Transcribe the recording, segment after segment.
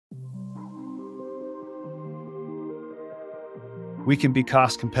we can be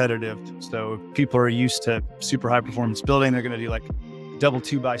cost competitive. So if people are used to super high performance building, they're going to do like double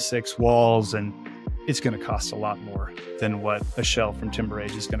 2x6 walls, and it's going to cost a lot more than what a shell from Timber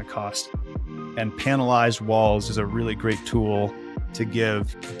Age is going to cost. And panelized walls is a really great tool to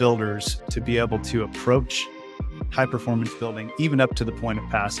give builders to be able to approach high performance building, even up to the point of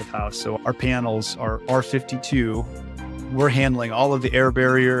passive house. So our panels are R52. We're handling all of the air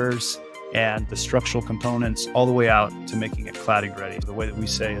barriers and the structural components all the way out to making it cladding ready. The way that we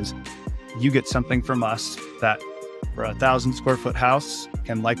say is, you get something from us that for 1,000 square foot house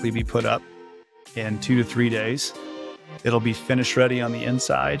can likely be put up in 2 to 3 days. It'll be finish ready on the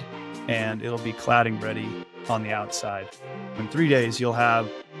inside, and it'll be cladding ready on the outside. In 3 days, you'll have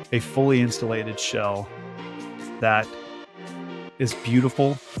a fully insulated shell that is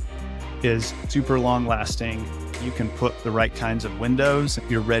beautiful, is super long lasting. You can put the right kinds of windows.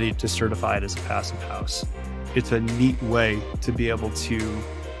 You're ready to certify it as a passive house. It's a neat way to be able to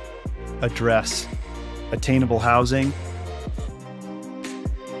address attainable housing.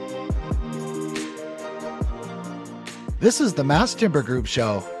 This is the Mass Timber Group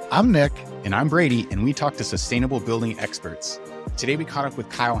Show. I'm Nick. And I'm Brady, and we talk to sustainable building experts. Today we caught up with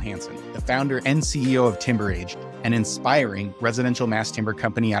Kyle Hanson, the founder and CEO of Timber Age, an inspiring residential mass timber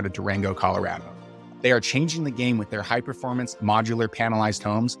company out of Durango, Colorado. They are changing the game with their high-performance modular panelized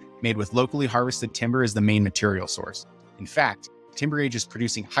homes made with locally harvested timber as the main material source. In fact, Timber Age is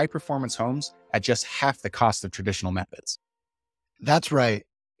producing high-performance homes at just half the cost of traditional methods. That's right.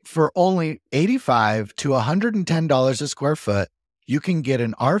 For only $85 to $110 a square foot, you can get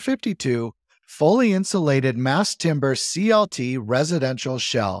an R52 fully insulated mass timber CLT residential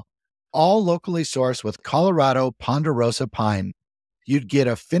shell, all locally sourced with Colorado Ponderosa pine. You'd get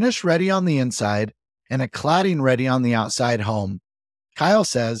a finish ready on the inside and a cladding ready on the outside home. Kyle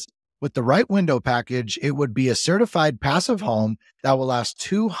says, with the right window package, it would be a certified passive home that will last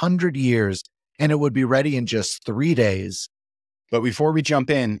 200 years, and it would be ready in just 3 days. But before we jump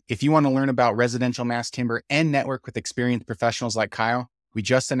in, if you want to learn about residential mass timber and network with experienced professionals like Kyle, we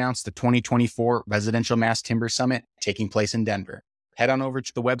just announced the 2024 Residential Mass Timber Summit taking place in Denver. Head on over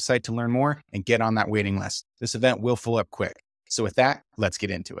to the website to learn more and get on that waiting list. This event will fill up quick. So with that, let's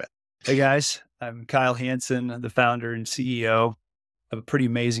get into it. Hey guys, I'm Kyle Hanson, the founder and CEO of a pretty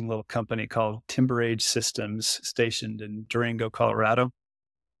amazing little company called Timber Age Systems, stationed in Durango, Colorado.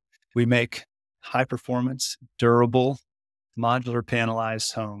 We make high performance, durable, modular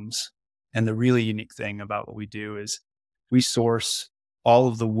panelized homes. And the really unique thing about what we do is we source all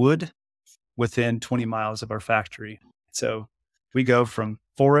of the wood within 20 miles of our factory. So we go from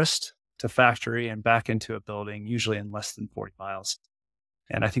forest to factory and back into a building, usually in less than 40 miles.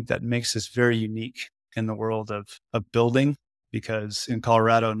 And I think that makes us very unique in the world of building, because in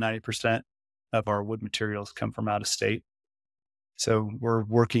Colorado, 90% of our wood materials come from out of state. So we're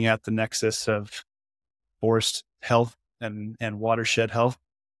working at the nexus of forest health and watershed health,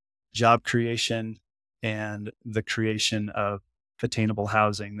 job creation, and the creation of attainable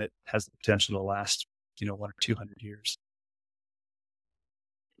housing that has the potential to last, 100 or 200 years.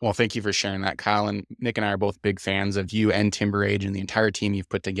 Well, thank you for sharing that, Kyle. And Nick and I are both big fans of you and Timber Age and the entire team you've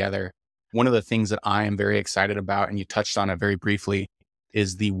put together. One of the things that I am very excited about, and you touched on it very briefly,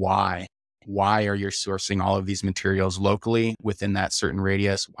 is the why. Why are you sourcing all of these materials locally within that certain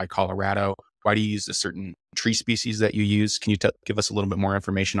radius? Why Colorado? Why do you use a certain tree species that you use? Can you give us a little bit more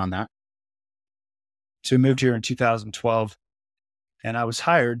information on that? So we moved here in 2012, and I was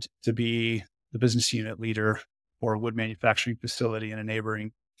hired to be the business unit leader for a wood manufacturing facility in a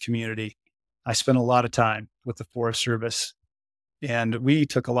neighboring community. I spent a lot of time with the Forest Service, and we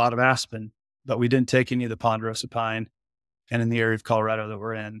took a lot of aspen, but we didn't take any of the Ponderosa pine. And in the area of Colorado that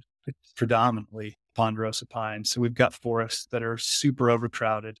we're in, it's predominantly Ponderosa pine. So we've got forests that are super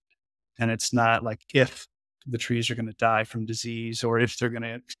overcrowded. And it's not like if the trees are going to die from disease or if they're going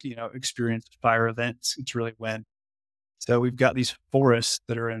to, experience fire events. It's really when. So we've got these forests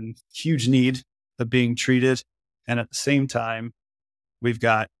that are in huge need of being treated. And at the same time, we've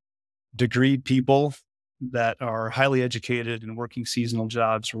got degreed people that are highly educated and working seasonal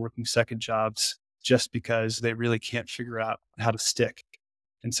jobs or working second jobs just because they really can't figure out how to stick.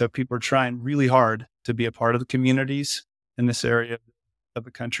 And so people are trying really hard to be a part of the communities in this area of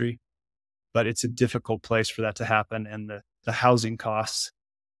the country. But it's a difficult place for that to happen. And the housing costs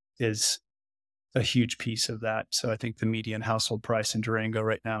is a huge piece of that. So I think the median household price in Durango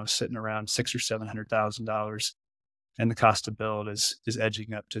right now is sitting around $600,000 or $700,000. And the cost to build is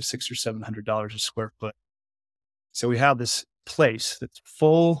edging up to $600 or $700 a square foot. So we have this place that's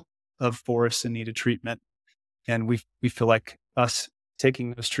full of forests in need of treatment. And we feel like us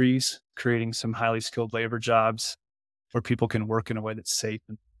taking those trees, creating some highly skilled labor jobs, where people can work in a way that's safe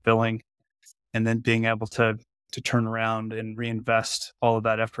and fulfilling, and then being able to turn around and reinvest all of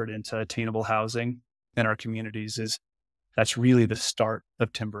that effort into attainable housing in our communities that's really the start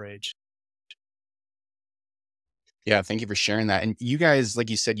of Timber Age. Yeah, thank you for sharing that. And you guys, like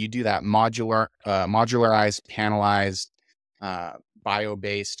you said, you do that modularized, panelized, uh,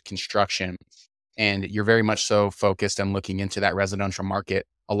 bio-based construction, and you're very much so focused on looking into that residential market.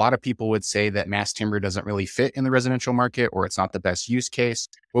 A lot of people would say that mass timber doesn't really fit in the residential market, or it's not the best use case.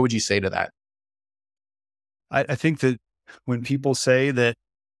 What would you say to that? I think that when people say that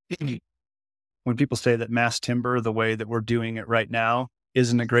when people say that mass timber, the way that we're doing it right now,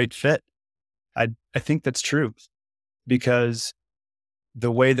 isn't a great fit, I think that's true, because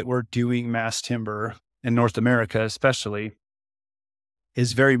the way that we're doing mass timber in North America, especially,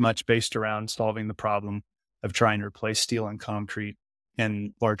 is very much based around solving the problem of trying to replace steel and concrete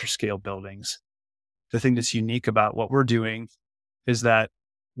in larger scale buildings. The thing that's unique about what we're doing is that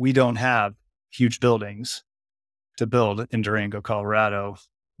we don't have huge buildings to build in Durango, Colorado.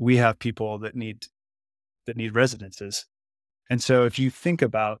 We have people that need residences. And so if you think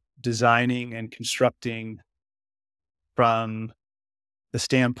about designing and constructing from the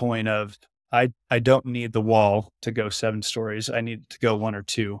standpoint of, I don't need the wall to go 7 stories, I need it to go 1 or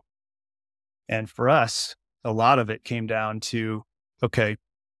 2. And for us, a lot of it came down to, okay,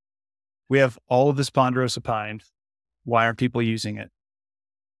 we have all of this Ponderosa pine. Why aren't people using it?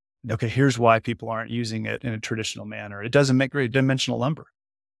 Okay, here's why people aren't using it in a traditional manner. It doesn't make great dimensional lumber.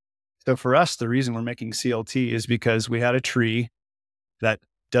 So for us, the reason we're making CLT is because we had a tree that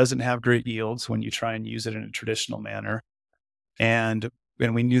doesn't have great yields when you try and use it in a traditional manner. And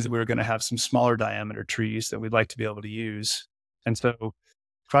we knew that we were going to have some smaller diameter trees that we'd like to be able to use. And so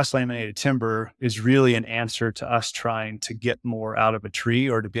cross-laminated timber is really an answer to us trying to get more out of a tree,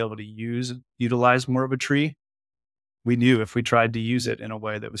 or to be able to utilize more of a tree. We knew if we tried to use it in a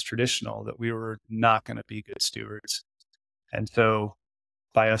way that was traditional, that we were not going to be good stewards. And so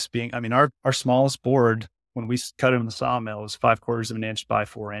by us being, our smallest board, when we cut it in the sawmill, was 3/4 of an inch by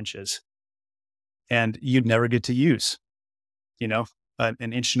 4 inches. And you'd never get to use, an 1.25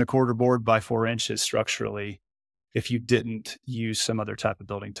 inch board by 4 inches structurally if you didn't use some other type of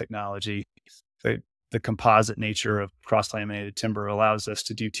building technology. The composite nature of cross-laminated timber allows us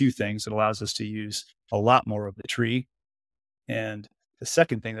to do 2 things. It allows us to use a lot more of the tree. And the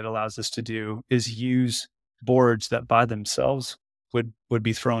second thing that allows us to do is use boards that by themselves would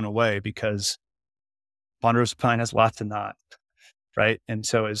be thrown away, because Ponderosa pine has lots of knot, right? And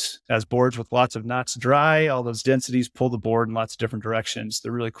so as boards with lots of knots dry, all those densities pull the board in lots of different directions.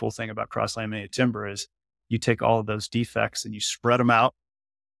 The really cool thing about cross-laminated timber is you take all of those defects and you spread them out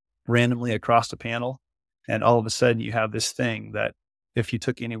randomly across the panel. And all of a sudden you have this thing that if you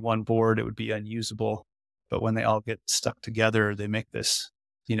took any one board, it would be unusable. But when they all get stuck together, they make this,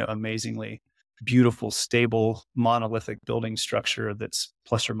 amazingly beautiful, stable, monolithic building structure that's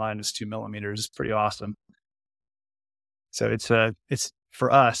plus or minus 2 millimeters. It's pretty awesome. So it's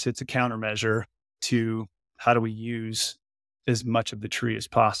for us, it's a countermeasure to how do we use as much of the tree as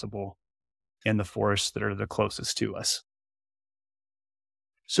possible in the forests that are the closest to us.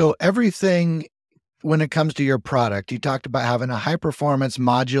 So everything, when it comes to your product, you talked about having a high performance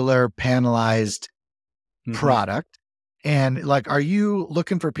modular panelized product. And are you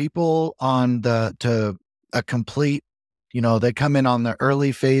looking for people to a complete, they come in on the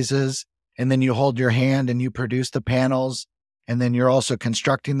early phases and then you hold your hand and you produce the panels, and then you're also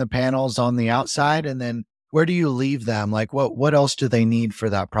constructing the panels on the outside. And then where do you leave them? What else do they need for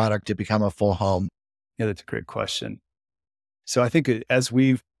that product to become a full home? Yeah, that's a great question. So I think as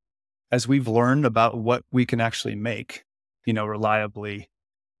we've learned about what we can actually make, reliably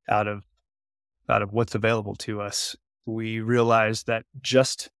out of what's available to us, we realize that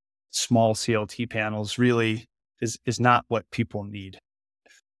just small CLT panels really is not what people need.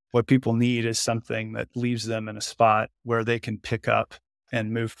 What people need is something that leaves them in a spot where they can pick up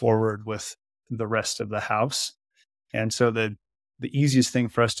and move forward with the rest of the house. And so the easiest thing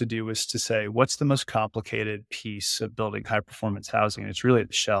for us to do is to say, what's the most complicated piece of building high performance housing? And it's really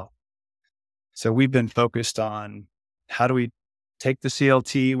the shell. So we've been focused on how do we take the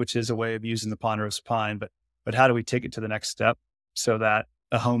CLT, which is a way of using the Ponderosa pine, but how do we take it to the next step so that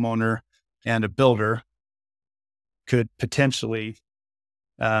a homeowner and a builder could potentially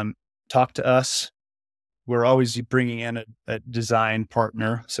talk to us. We're always bringing in a design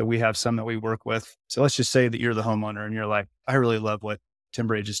partner. So we have some that we work with. So let's just say that you're the homeowner and you're like, I really love what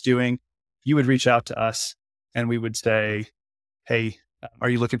Timber Age is doing. You would reach out to us and we would say, hey, are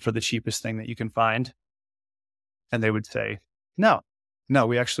you looking for the cheapest thing that you can find? And they would say, no,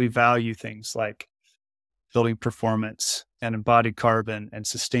 we actually value things like building performance and embodied carbon and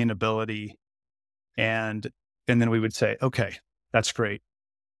sustainability. And then we would say, okay, that's great,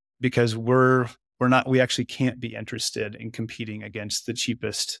 because we actually can't be interested in competing against the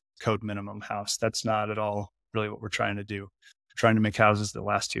cheapest code minimum house. That's not at all really what we're trying to do. We're trying to make houses that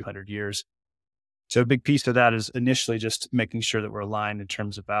last 200 years. So a big piece of that is initially just making sure that we're aligned in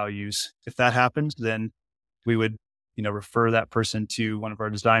terms of values. If that happens, then we would, refer that person to one of our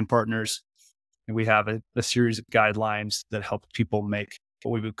design partners. And we have a series of guidelines that help people make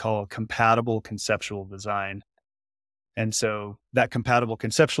what we would call a compatible conceptual design. And so that compatible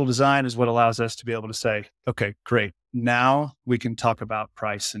conceptual design is what allows us to be able to say, okay, great. Now we can talk about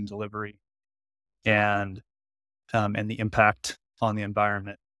price and delivery and the impact on the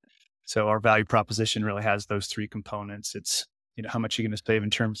environment. So our value proposition really has those three components. It's, how much you're going to save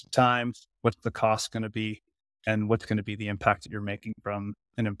in terms of time, what's the cost going to be, and what's going to be the impact that you're making from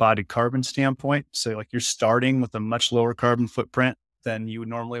an embodied carbon standpoint. So like you're starting with a much lower carbon footprint than you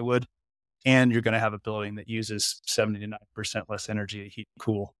normally would, and you're going to have a building that uses 70 to 90% less energy to heat and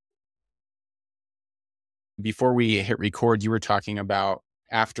cool. Before we hit record, you were talking about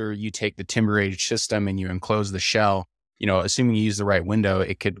after you take the timber age system and you enclose the shell, assuming you use the right window,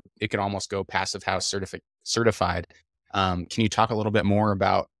 it could almost go passive house certified. Can you talk a little bit more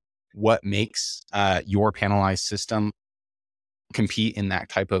about what makes your panelized system compete in that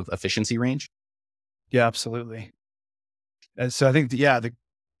type of efficiency range? Yeah, absolutely. So I think,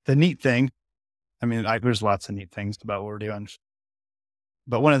 the neat thing, there's lots of neat things about what we're doing,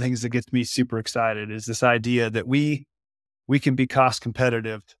 but one of the things that gets me super excited is this idea that we can be cost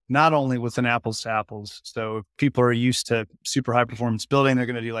competitive, not only with an apples to apples. So if people are used to super high performance building, they're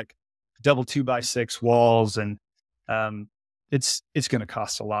going to do like double 2x6 walls, and it's going to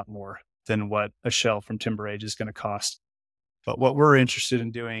cost a lot more than what a shell from Timber Age is going to cost. But what we're interested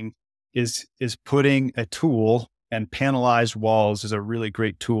in doing is putting a tool, and panelized walls is a really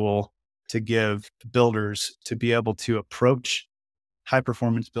great tool to give builders to be able to approach high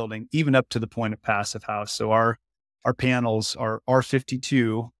performance building, even up to the point of passive house. So our panels are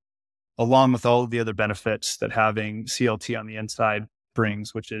R52, along with all of the other benefits that having CLT on the inside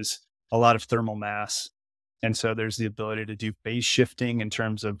brings, which is a lot of thermal mass. And so there's the ability to do phase shifting in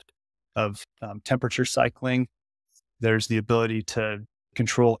terms of temperature cycling. There's the ability to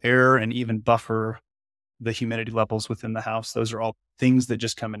control air and even buffer the humidity levels within the house. Those are all things that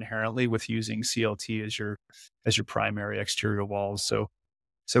just come inherently with using CLT as your primary exterior walls. So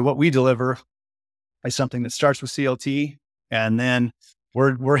what we deliver is something that starts with CLT, and then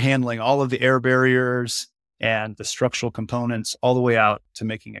we're handling all of the air barriers and the structural components all the way out to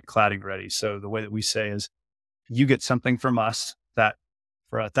making it cladding ready. So the way that we say is, you get something from us that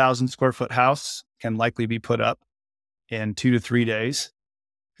for a 1,000 square foot house can likely be put up in 2 to 3 days.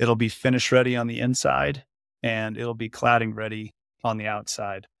 It'll be finish ready on the inside, and it'll be cladding ready on the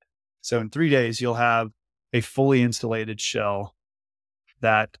outside. So in 3 days, you'll have a fully insulated shell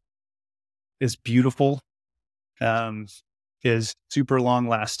that is beautiful, is super long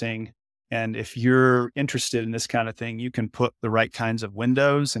lasting. And if you're interested in this kind of thing, you can put the right kinds of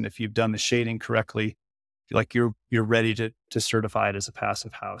windows. And if you've done the shading correctly, like you're ready to certify it as a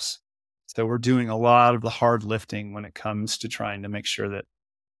passive house. So we're doing a lot of the hard lifting when it comes to trying to make sure that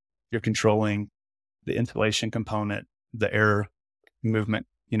you're controlling the insulation component, the air movement,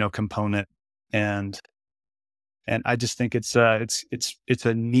 component. And I just think it's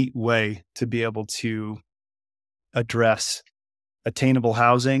a neat way to be able to address attainable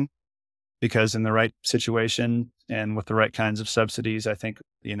housing, because in the right situation and with the right kinds of subsidies, I think,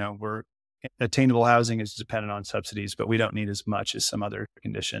 attainable housing is dependent on subsidies, but we don't need as much as some other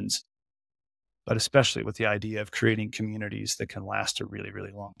conditions. But especially with the idea of creating communities that can last a really,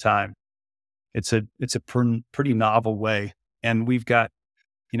 really long time. It's a pretty novel way. And we've got,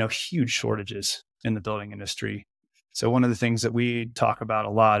 huge shortages in the building industry. So one of the things that we talk about a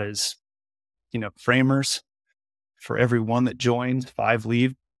lot is, framers. For every one that joins, 5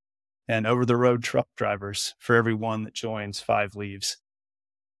 leave. And over the road truck drivers, for every one that joins, 5 leaves.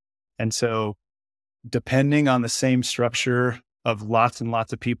 And so depending on the same structure of lots and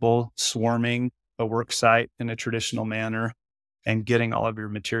lots of people swarming a work site in a traditional manner and getting all of your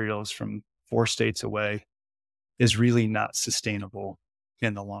materials from 4 states away is really not sustainable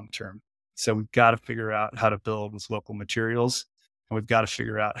in the long term. So we've got to figure out how to build with local materials, and we've got to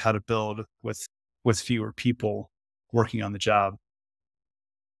figure out how to build with fewer people working on the job.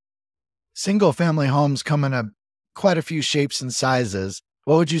 Single family homes come in quite a few shapes and sizes.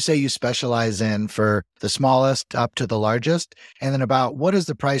 What would you say you specialize in for the smallest up to the largest? And then about what is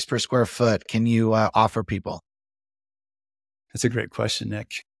the price per square foot can you offer people? That's a great question,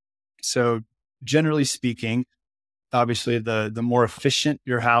 Nick. So generally speaking, obviously the more efficient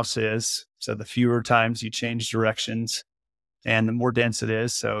your house is, so the fewer times you change directions and the more dense it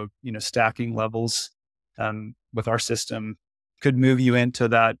is. So, stacking levels with our system could move you into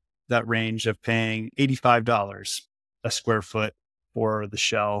that range of paying $85 a square foot for the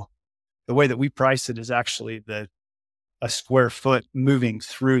shell. The way that we price it is actually a square foot moving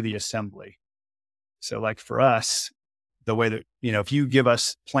through the assembly. So like for us, the way that, if you give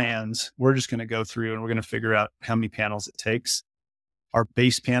us plans, we're just going to go through and we're going to figure out how many panels it takes. Our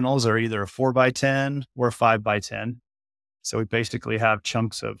base panels are either a 4x10 or a 5x10. So we basically have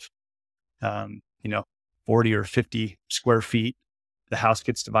chunks of, 40 or 50 square feet. The house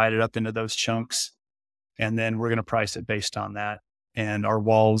gets divided up into those chunks. And then we're going to price it based on that. And our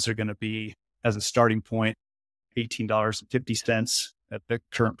walls are going to be, as a starting point, $18.50 at the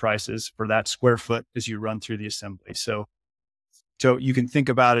current prices for that square foot as you run through the assembly. So you can think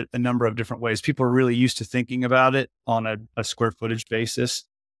about it a number of different ways. People are really used to thinking about it on a square footage basis,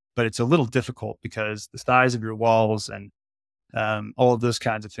 but it's a little difficult because the size of your walls and all of those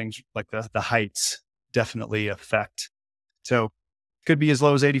kinds of things, like the heights, definitely affect. So could be as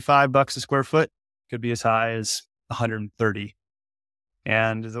low as $85 a square foot, could be as high as 130.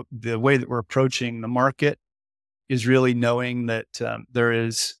 And the way that we're approaching the market is really knowing that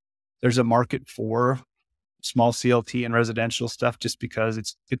there's a market for small CLT and residential stuff just because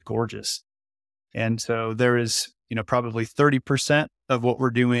it's gorgeous. And so there is, probably 30% of what we're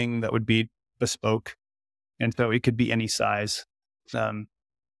doing that would be bespoke. And so it could be any size. And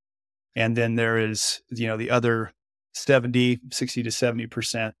then there is, the other 60 to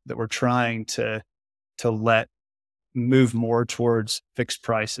 70% that we're trying to let move more towards fixed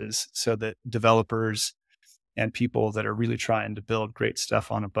prices so that developers and people that are really trying to build great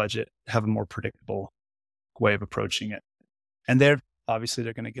stuff on a budget have a more predictable way of approaching it. And they're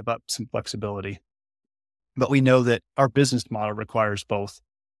going to give up some flexibility. But we know that our business model requires both.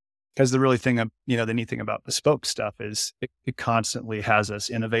 Because the really thing, the neat thing about bespoke stuff is it constantly has us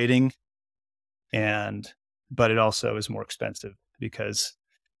innovating, but it also is more expensive because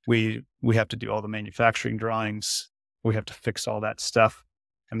we have to do all the manufacturing drawings. We have to fix all that stuff.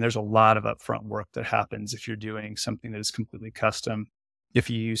 And there's a lot of upfront work that happens if you're doing something that is completely custom. If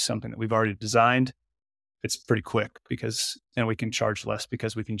you use something that we've already designed, it's pretty quick and we can charge less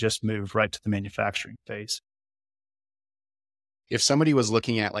because we can just move right to the manufacturing phase. If somebody was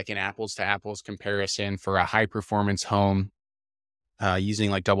looking at like an apples to apples comparison for a high performance home, using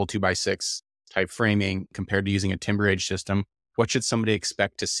like double 2x6 type framing compared to using a timber age system, what should somebody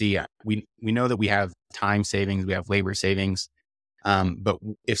expect to see? We know that we have time savings, we have labor savings. But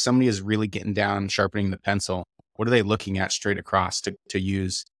if somebody is really getting down, sharpening the pencil, what are they looking at straight across to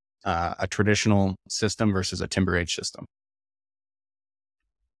use a traditional system versus a timber age system?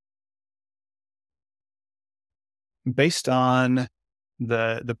 Based on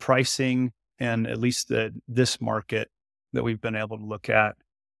the pricing and at least this market that we've been able to look at,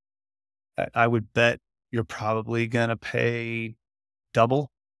 I would bet you're probably going to pay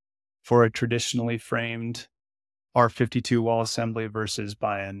double for a traditionally framed R52 wall assembly versus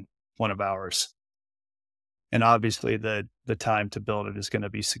buying one of ours. And obviously the time to build it is going to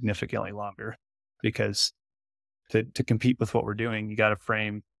be significantly longer because to compete with what we're doing, you got to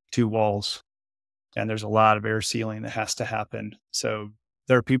frame 2 walls. And there's a lot of air sealing that has to happen. So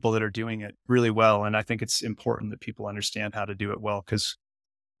there are people that are doing it really well. And I think it's important that people understand how to do it well because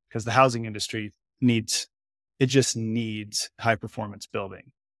the housing industry needs high performance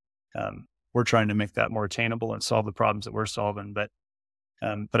building. We're trying to make that more attainable and solve the problems that we're solving. But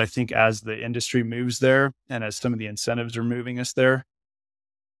I think as the industry moves there and as some of the incentives are moving us there,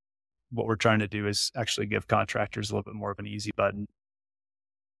 what we're trying to do is actually give contractors a little bit more of an easy button.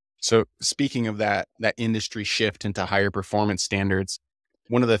 So speaking of that industry shift into higher performance standards,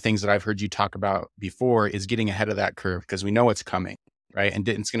 one of the things that I've heard you talk about before is getting ahead of that curve because we know it's coming, right? And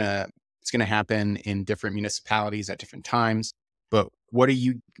it's gonna happen in different municipalities at different times. But what are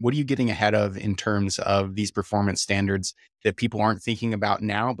you getting ahead of in terms of these performance standards that people aren't thinking about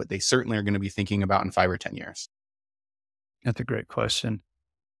now, but they certainly are going to be thinking about in 5 or 10 years? That's a great question.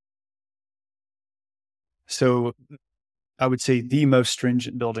 So I would say the most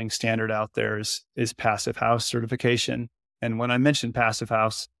stringent building standard out there is passive house certification. And when I mention passive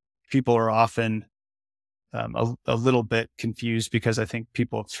house, people are often a little bit confused because I think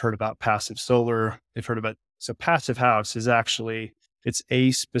people have heard about passive solar. So passive house is actually, it's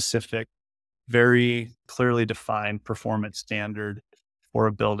a specific, very clearly defined performance standard for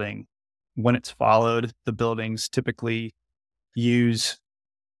a building. When it's followed, the buildings typically use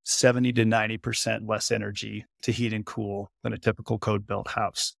 70 to 90% less energy to heat and cool than a typical code built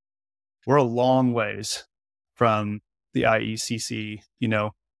house. we're a long ways from the IECC,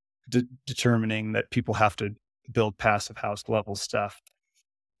 determining that people have to build passive house level stuff.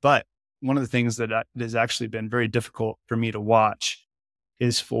 But one of the things that has actually been very difficult for me to watch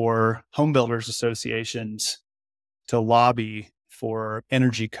is for home builders associations to lobby for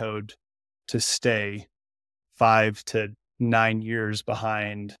energy code to stay 5 to 9 years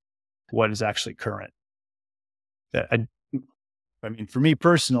behind what is actually current. I mean, for me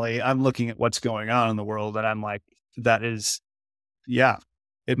personally, I'm looking at what's going on in the world and I'm like, yeah,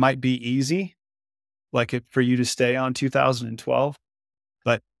 it might be easy, for you to stay on 2012,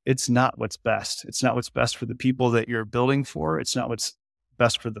 but it's not what's best. It's not what's best for the people that you're building for. It's not what's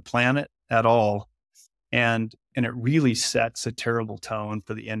best for the planet at all. And it really sets a terrible tone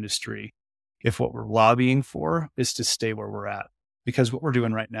for the industry if what we're lobbying for is to stay where we're at, because what we're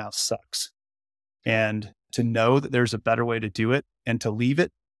doing right now sucks. And to know that there's a better way to do it and to leave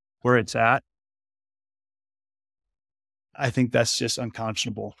it where it's at, I think that's just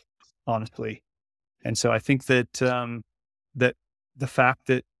unconscionable, honestly. And so I think that that the fact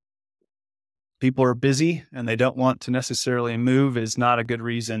that people are busy and they don't want to necessarily move is not a good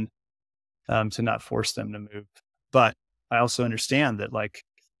reason to not force them to move. But I also understand that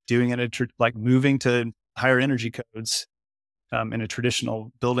doing it moving to higher energy codes in a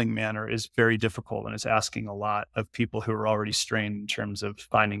traditional building manner is very difficult, and it's asking a lot of people who are already strained in terms of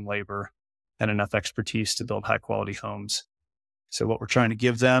finding labor and enough expertise to build high quality homes. So what we're trying to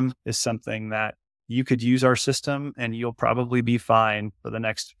give them is something that you could use our system and you'll probably be fine for the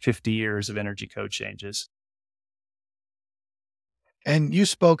next 50 years of energy code changes. And you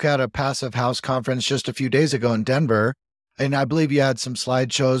spoke at a passive house conference just a few days ago in Denver, and I believe you had some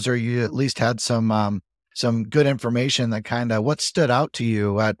slideshows, or you at least had some good information that what stood out to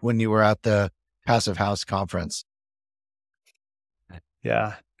you when you were at the passive house conference?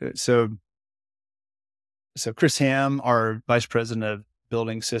 Yeah. So Chris Ham, our vice president of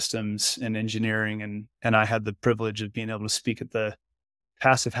building systems and engineering, and I had the privilege of being able to speak at the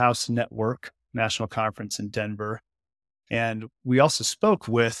Passive House Network National Conference in Denver. And we also spoke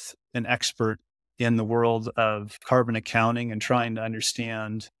with an expert in the world of carbon accounting and trying to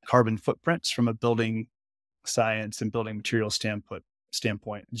understand carbon footprints from a building science and building material standpoint.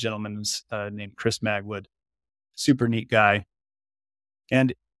 The gentleman's named Chris Magwood, super neat guy.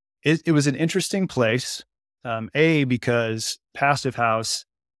 And it was an interesting place, because passive house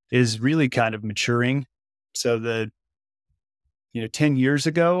is really kind of maturing. So 10 years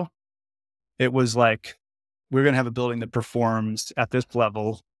ago, it was like, we're going to have a building that performs at this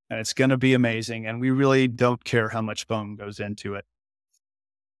level and it's going to be amazing. And we really don't care how much foam goes into it.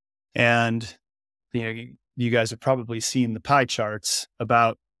 And, you guys have probably seen the pie charts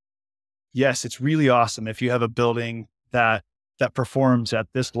about, yes, it's really awesome if you have a building that performs at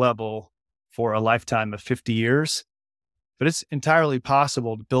this level for a lifetime of 50 years, but it's entirely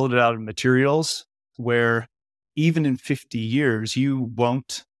possible to build it out of materials where even in 50 years, you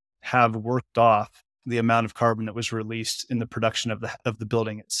won't have worked off the amount of carbon that was released in the production of the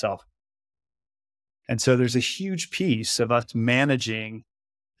building itself. And so there's a huge piece of us managing,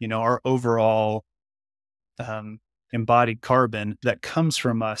 our overall embodied carbon that comes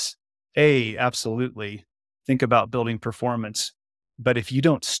from us. Absolutely think about building performance. But if you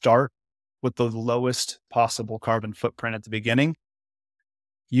don't start with the lowest possible carbon footprint at the beginning,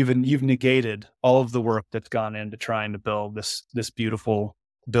 you've negated all of the work that's gone into trying to build this beautiful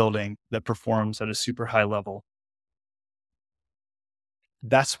building that performs at a super high level.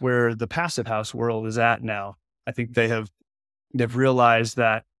 That's where the passive house world is at now. I think they've realized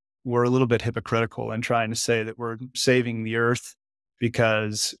that we're a little bit hypocritical in trying to say that we're saving the earth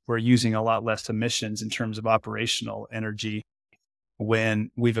because we're using a lot less emissions in terms of operational energy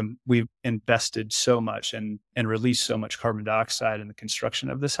when we've invested so much and released so much carbon dioxide in the construction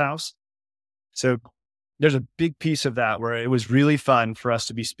of this house. So there's a big piece of that where it was really fun for us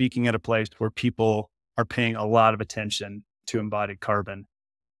to be speaking at a place where people are paying a lot of attention to embodied carbon.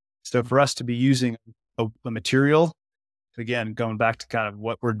 So for us to be using a material, again, going back to kind of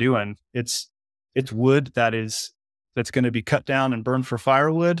what we're doing, it's wood that's going to be cut down and burned for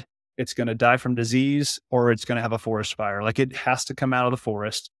firewood. It's going to die from disease, or it's going to have a forest fire. It has to come out of the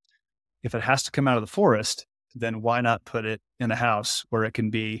forest. If it has to come out of the forest, then why not put it in a house where it can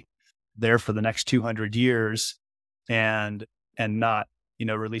be there for the next 200 years and not,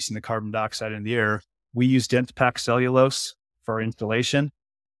 releasing the carbon dioxide in the air. We use dense packed cellulose for our insulation.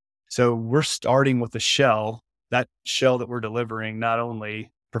 So we're starting with a shell. That shell that we're delivering not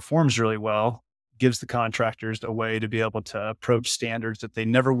only performs really well, gives the contractors a way to be able to approach standards that they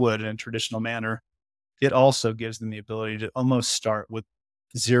never would in a traditional manner. It also gives them the ability to almost start with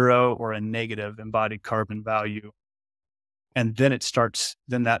zero or a negative embodied carbon value. And then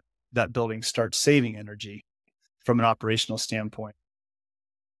that building starts saving energy from an operational standpoint.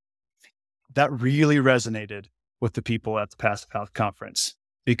 That really resonated with the people at the Passive House Conference,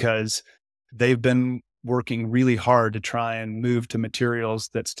 because they've been working really hard to try and move to materials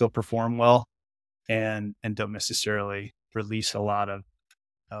that still perform well and don't necessarily release a lot of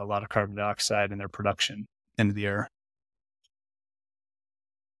carbon dioxide in their production into the air.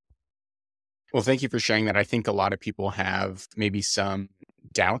 Well, thank you for sharing that. I think a lot of people have maybe some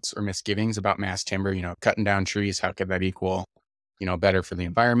doubts or misgivings about mass timber, cutting down trees. How could that equal, better for the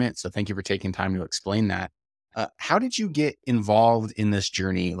environment? So thank you for taking time to explain that. How did you get involved in this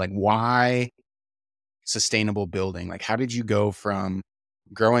journey? Like, why sustainable building? Like, how did you go from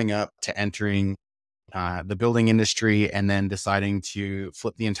growing up to entering the building industry and then deciding to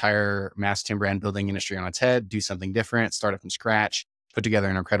flip the entire mass timber and building industry on its head, do something different, start it from scratch, put together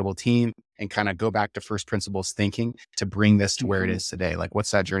an incredible team, and kind of go back to first principles thinking to bring this to where it is today? Like,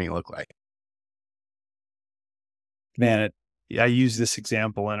 what's that journey look like? Man, I use this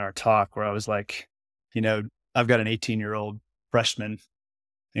example in our talk where I was like, I've got an 18-year-old freshman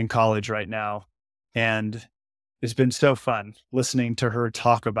in college right now, and it's been so fun listening to her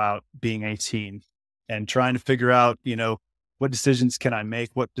talk about being 18 and trying to figure out, what decisions can I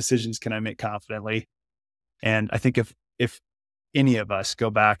make? What decisions can I make confidently? And I think if any of us go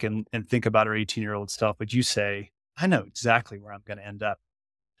back and think about our 18-year-old self, would you say, I know exactly where I'm going to end up?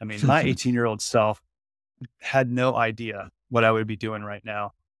 I mean, my 18-year-old self had no idea what I would be doing right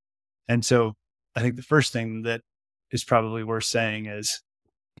now. And so I think the first thing that is probably worth saying is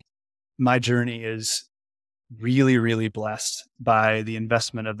my journey is really, really blessed by the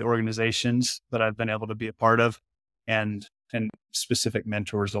investment of the organizations that I've been able to be a part of and specific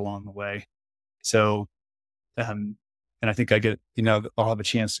mentors along the way. So, and I think I'll have a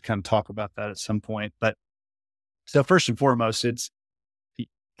chance to kind of talk about that at some point. But so first and foremost,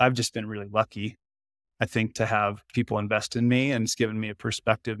 I've just been really lucky, I think, to have people invest in me, and it's given me a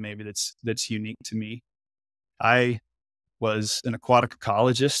perspective maybe that's unique to me. I was an aquatic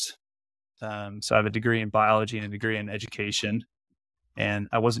ecologist. So I have a degree in biology and a degree in education. And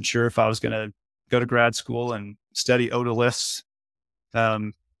I wasn't sure if I was going to go to grad school and study otoliths,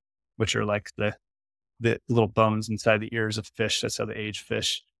 which are like the little bones inside the ears of fish. That's how they age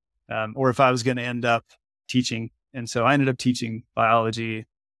fish. Or if I was going to end up teaching. And so I ended up teaching biology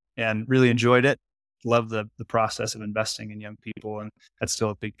and really enjoyed it. Love the process of investing in young people. And that's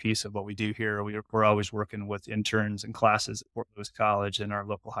still a big piece of what we do here. We're always working with interns and classes at Fort Lewis College and our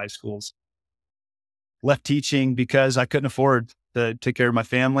local high schools. Left teaching because I couldn't afford to take care of my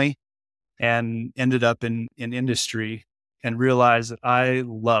family, and ended up in industry and realized that I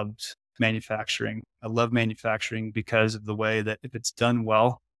loved manufacturing. I love manufacturing because of the way that if it's done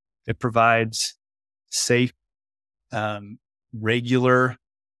well, it provides safe, regular,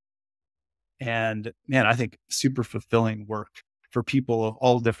 and I think super fulfilling work for people of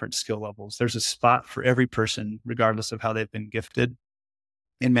all different skill levels. There's a spot for every person, regardless of how they've been gifted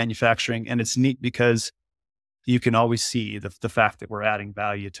in manufacturing. And it's neat because you can always see the fact that we're adding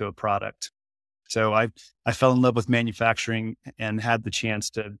value to a product. So I fell in love with manufacturing and had the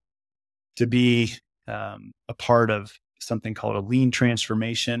chance to be a part of something called a lean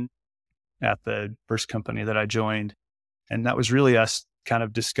transformation at the first company that I joined. And that was really us kind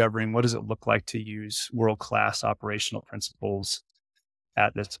of discovering, what does it look like to use world-class operational principles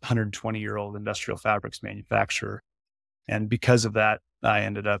at this 120-year-old industrial fabrics manufacturer. And because of that, I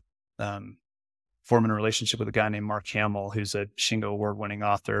ended up forming a relationship with a guy named Mark Hamill, who's a Shingo award-winning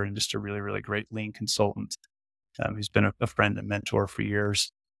author and just a really, really great lean consultant, who's been a friend and mentor for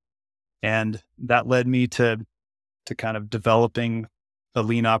years. And that led me to kind of developing a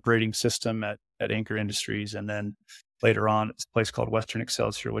lean operating system at Anchor Industries. And then later on, it's a place called Western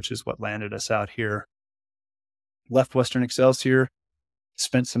Excelsior, which is what landed us out here. Left Western Excelsior,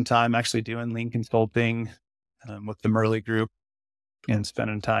 spent some time actually doing lean consulting with the Murley Group, and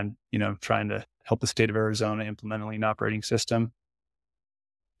spending time, trying to help the state of Arizona implement a lean operating system.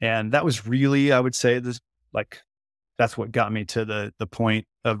 And that was really, I would say, that's what got me to the point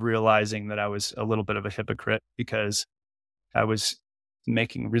of realizing that I was a little bit of a hypocrite, because I was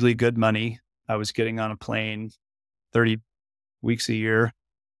making really good money. I was getting on a plane 30 weeks a year,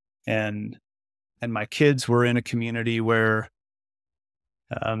 and my kids were in a community where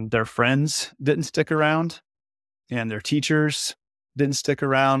their friends didn't stick around and their teachers didn't stick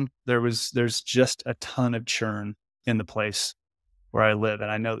around. There's just a ton of churn in the place where I live.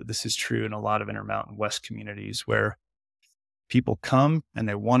 And I know that this is true in a lot of Intermountain West communities, where people come and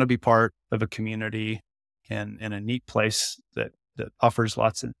they want to be part of a community and in a neat place that that offers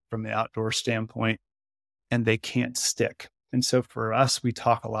lots from the outdoor standpoint, and they can't stick. And so for us, we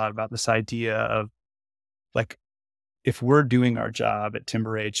talk a lot about this idea of like, if we're doing our job at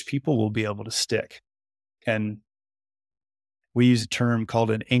Timber Age, people will be able to stick. And we use a term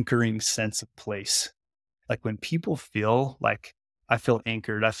called an anchoring sense of place. Like when people feel like I feel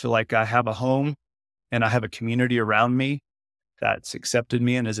anchored, I feel like I have a home and I have a community around me that's accepted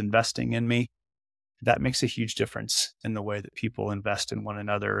me and is investing in me. That makes a huge difference in the way that people invest in one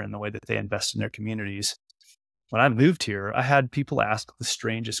another and the way that they invest in their communities. When I moved here, I had people ask the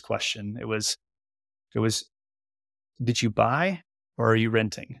strangest question. It was, did you buy or are you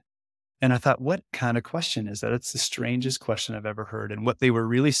renting? And I thought, what kind of question is that? It's the strangest question I've ever heard. And what they were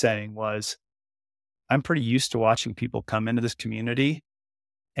really saying was, I'm pretty used to watching people come into this community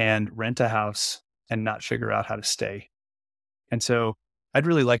and rent a house and not figure out how to stay. And so I'd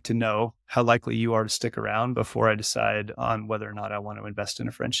really like to know how likely you are to stick around before I decide on whether or not I want to invest in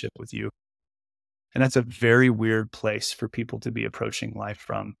a friendship with you. And that's a very weird place for people to be approaching life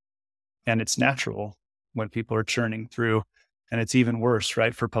from. And it's natural when people are churning through. And it's even worse,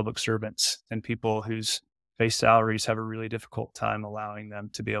 right, for public servants and people whose base salaries have a really difficult time allowing them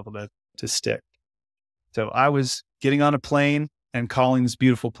to be able to stick. So I was getting on a plane and calling this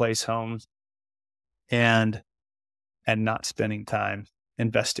beautiful place home and not spending time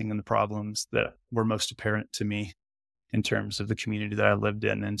investing in the problems that were most apparent to me in terms of the community that I lived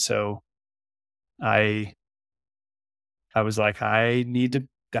in. And so I was like, I need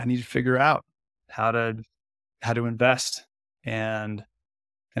to figure out how to invest. And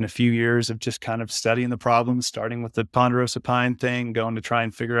a few years of just kind of studying the problems, starting with the Ponderosa pine thing, going to try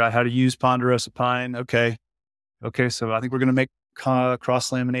and figure out how to use Ponderosa pine. Okay. So I think we're going to make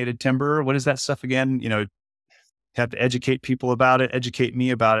cross laminated timber. What is that stuff again? Have to educate people about it, educate me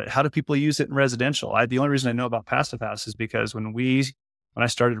about it. How do people use it in residential? The only reason I know about passive house is because when I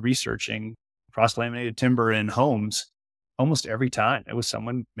started researching cross laminated timber in homes, almost every time it was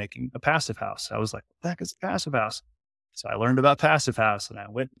someone making a passive house. I was like, what the heck is a passive house? So I learned about passive house and I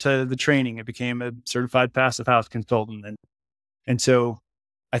went to the training and became a certified passive house consultant. And so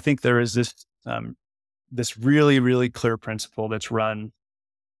I think there is this really, really clear principle that's run.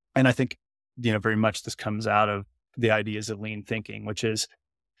 And I think, very much this comes out of the ideas of lean thinking, which is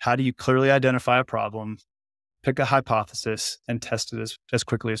how do you clearly identify a problem, pick a hypothesis and test it as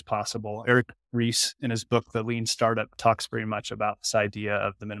quickly as possible. Eric Ries in his book, The Lean Startup, talks very much about this idea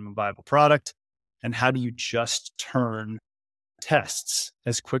of the minimum viable product. And how do you just turn tests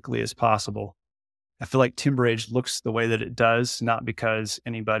as quickly as possible? I feel like Timber Age looks the way that it does, not because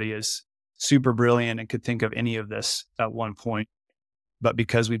anybody is super brilliant and could think of any of this at one point, but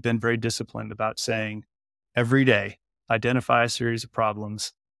because we've been very disciplined about saying every day, identify a series of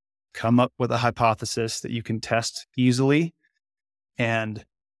problems, come up with a hypothesis that you can test easily and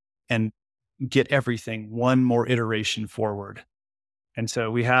get everything one more iteration forward. And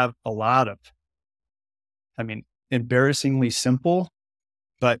so we have a lot of, embarrassingly simple,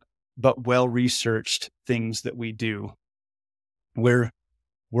 but well-researched things that we do. We're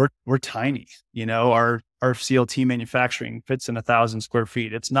tiny, our CLT manufacturing fits in 1,000 square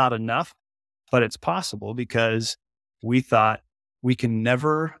feet. It's not enough, but it's possible because we thought we can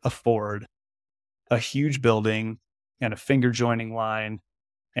never afford a huge building and a finger joining line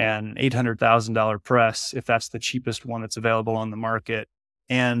and $800,000 press if that's the cheapest one that's available on the market.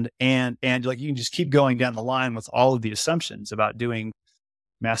 And like you can just keep going down the line with all of the assumptions about doing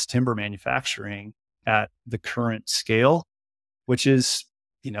mass timber manufacturing at the current scale, which is,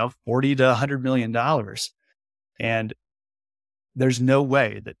 $40 to $100 million. And there's no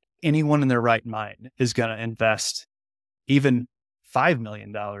way that anyone in their right mind is going to invest even $5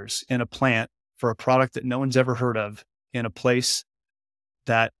 million in a plant for a product that no one's ever heard of in a place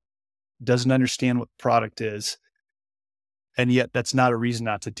that doesn't understand what the product is. And yet that's not a reason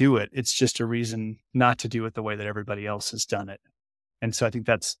not to do it. It's just a reason not to do it the way that everybody else has done it. And so I think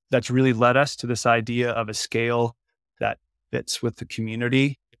that's really led us to this idea of a scale that fits with the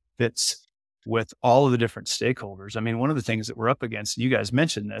community, fits with all of the different stakeholders. One of the things that we're up against, you guys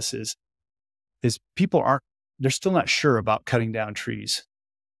mentioned this, is people they're still not sure about cutting down trees.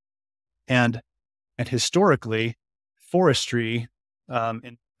 And historically, forestry,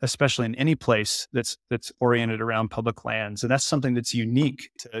 especially in any place that's oriented around public lands. And that's something that's unique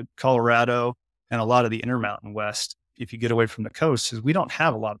to Colorado and a lot of the Intermountain West. If you get away from the coast, is we don't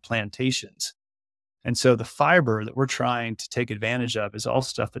have a lot of plantations. And so the fiber that we're trying to take advantage of is all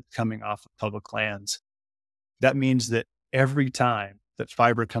stuff that's coming off of public lands. That means that every time that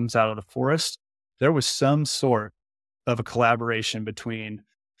fiber comes out of the forest, there was some sort of a collaboration between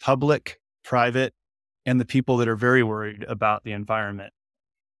public, private, and the people that are very worried about the environment.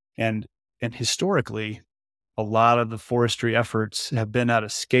 And historically, a lot of the forestry efforts have been at a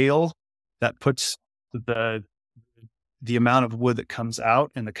scale that puts the amount of wood that comes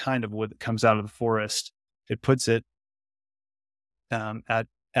out and the kind of wood that comes out of the forest, it puts it at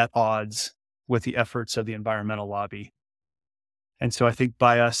odds with the efforts of the environmental lobby. And so I think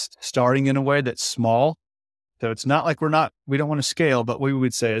by us starting in a way that's small, so it's not like we don't want to scale, but what we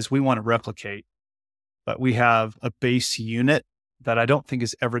would say is we want to replicate, but we have a base unit that I don't think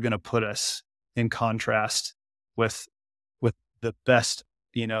is ever going to put us in contrast with the best,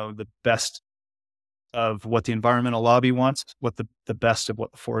 the best of what the environmental lobby wants, what the best of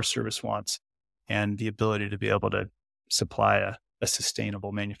what the Forest Service wants, and the ability to be able to supply a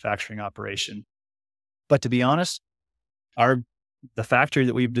sustainable manufacturing operation. But to be honest, the factory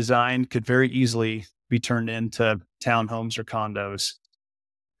that we've designed could very easily be turned into townhomes or condos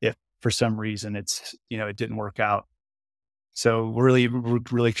if for some reason it didn't work out. So we're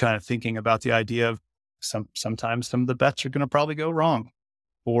really kind of thinking about the idea of sometimes some of the bets are going to probably go wrong,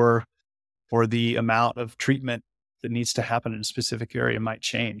 or the amount of treatment that needs to happen in a specific area might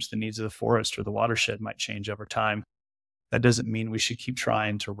change. The needs of the forest or the watershed might change over time. That doesn't mean we should keep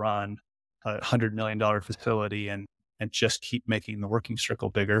trying to run a $100 million facility and just keep making the working circle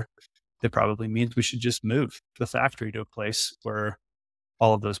bigger. It probably means we should just move the factory to a place where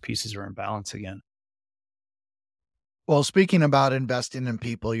all of those pieces are in balance again. Well, speaking about investing in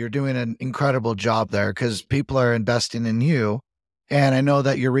people, you're doing an incredible job there because people are investing in you. And I know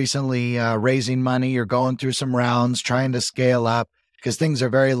that you're recently raising money. You're going through some rounds, trying to scale up because things are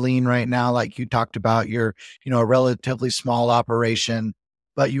very lean right now. Like you talked about, you're, a relatively small operation,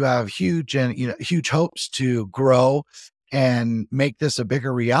 but you have huge hopes to grow and make this a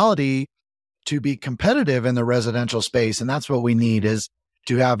bigger reality to be competitive in the residential space. And that's what we need, is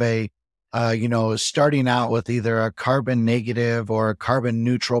to have starting out with either a carbon negative or a carbon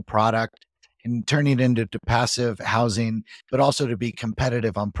neutral product and turning it into passive housing, but also to be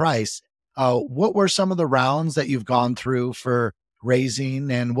competitive on price. What were some of the rounds that you've gone through for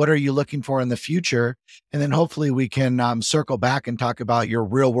raising, and what are you looking for in the future? And then hopefully we can circle back and talk about your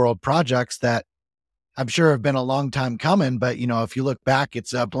real world projects that I'm sure have been a long time coming, but if you look back,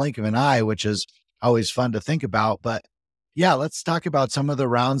 it's a blink of an eye, which is always fun to think about. But yeah, let's talk about some of the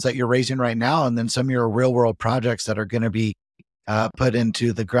rounds that you're raising right now, and then some of your real world projects that are going to be put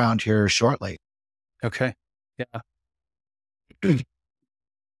into the ground here shortly. Okay. Yeah.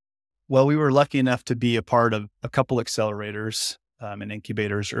 Well, we were lucky enough to be a part of a couple accelerators and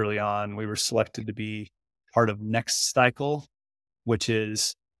incubators early on. We were selected to be part of Next Cycle, which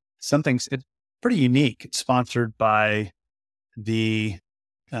is it's pretty unique. It's sponsored by the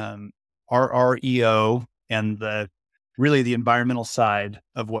RREO and the environmental side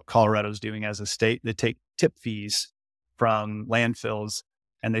of what Colorado's doing as a state. They take tip fees from landfills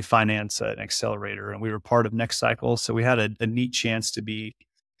and they finance an accelerator. And we were part of Next Cycle. So we had a neat chance to be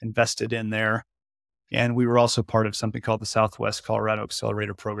invested in there. And we were also part of something called the Southwest Colorado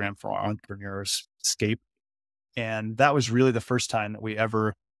Accelerator Program for Entrepreneurs, SCAPE. And that was really the first time that we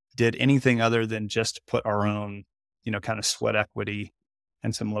ever did anything other than just put our own, kind of sweat equity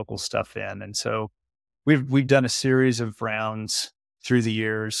and some local stuff in. And so we've done a series of rounds through the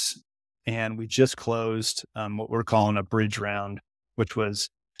years, and we just closed what we're calling a bridge round, which was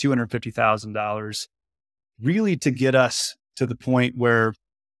 $250,000, really to get us to the point where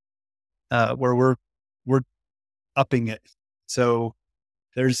we're upping it. So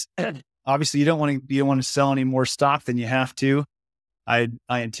there's obviously you don't want to sell any more stock than you have to. I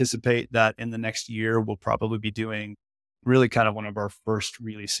anticipate that in the next year we'll probably be doing really kind of one of our first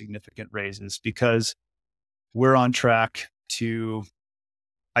really significant raises, because we're on track to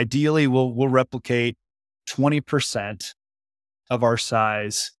ideally we'll replicate 20% of our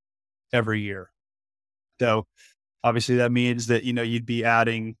size every year. So obviously that means that, you'd be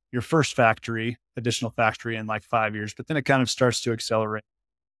adding your first additional factory in like 5 years, but then it kind of starts to accelerate.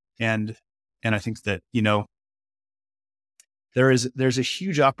 And I think that, there's a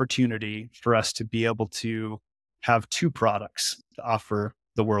huge opportunity for us to be able to have two products to offer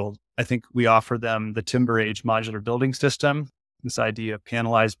the world. I think we offer them the Timber Age modular building system, this idea of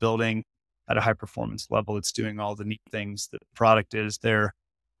panelized building at a high performance level. It's doing all the neat things that the product is there.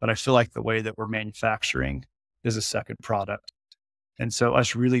 But I feel like the way that we're manufacturing is a second product. And so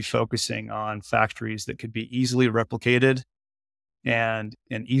us really focusing on factories that could be easily replicated and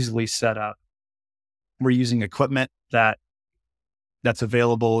easily set up. We're using equipment that's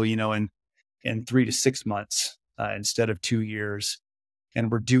available, in 3 to 6 months instead of 2 years. And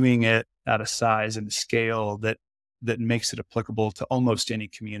we're doing it at a size and scale that makes it applicable to almost any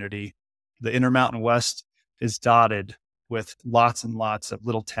community the Intermountain West is dotted with lots and lots of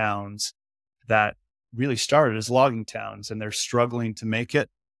little towns that really started as logging towns, and they're struggling to make it.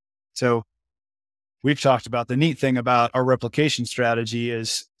 So we've talked about the neat thing about our replication strategy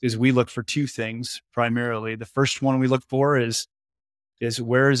is we look for two things primarily. The first one we look for is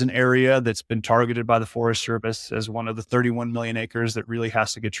where is an area that's been targeted by the Forest Service as one of the 31 million acres that really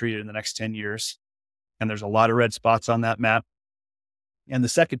has to get treated in the next 10 years. And there's a lot of red spots on that map. And the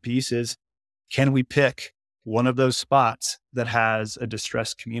second piece is, can we pick one of those spots that has a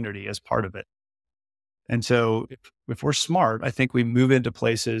distressed community as part of it? And so if we're smart, I think we move into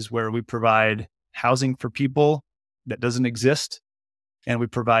places where we provide housing for people that doesn't exist, and we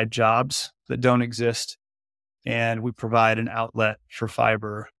provide jobs that don't exist, and we provide an outlet for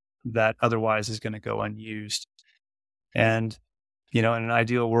fiber that otherwise is going to go unused. And, in an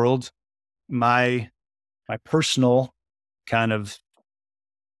ideal world, my personal kind of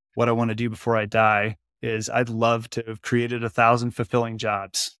what I want to do before I die is I'd love to have created 1,000 fulfilling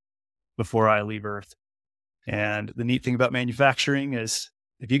jobs before I leave Earth. And the neat thing about manufacturing is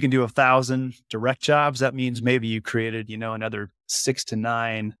if you can do 1,000 direct jobs, that means maybe you created, another 6 to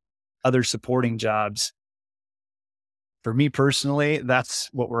 9 other supporting jobs. For me personally, that's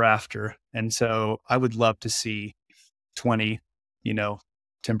what we're after. And so I would love to see 20,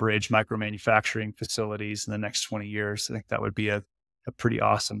 timber age micro manufacturing facilities in the next 20 years. I think that would be a pretty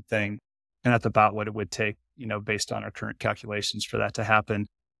awesome thing. And that's about what it would take, based on our current calculations for that to happen.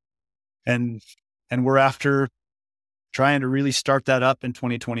 And we're after trying to really start that up in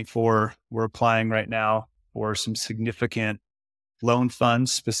 2024. We're applying right now for some significant loan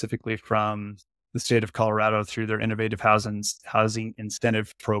funds, specifically from the state of Colorado through their innovative housing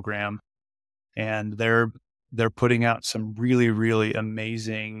incentive program. And they're putting out some really, really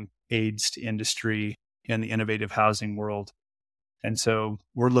amazing aids to industry in the innovative housing world. And so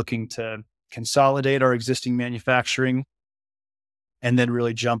we're looking to consolidate our existing manufacturing and then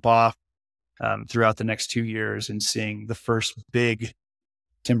really jump off throughout the next 2 years and seeing the first big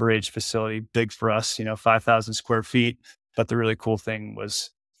timber age facility, big for us, 5,000 square feet. But the really cool thing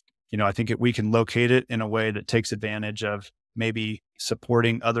was, I think we can locate it in a way that takes advantage of maybe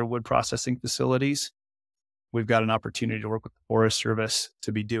supporting other wood processing facilities. We've got an opportunity to work with the Forest Service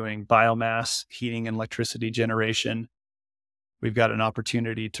to be doing biomass, heating and electricity generation. We've got an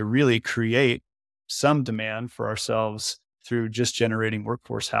opportunity to really create some demand for ourselves through just generating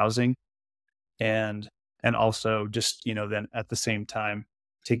workforce housing. And also just, then at the same time,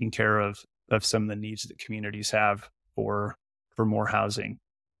 taking care of some of the needs that communities have for more housing.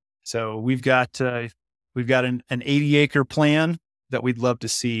 So we've got an 80-acre plan that we'd love to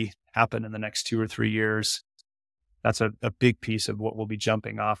see happen in the next 2 or 3 years. That's a big piece of what we'll be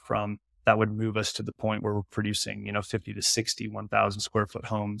jumping off from. That would move us to the point where we're producing, 50 to 60 1,000 square foot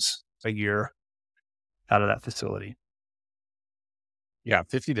homes a year out of that facility. Yeah,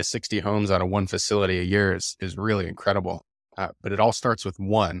 50 to 60 homes out of one facility a year is really incredible. But it all starts with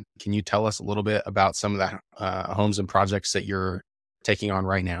one. Can you tell us a little bit about some of the homes and projects that you're taking on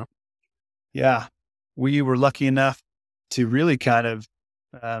right now? Yeah, we were lucky enough to really kind of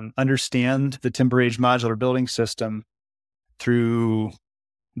understand the timber age modular building system through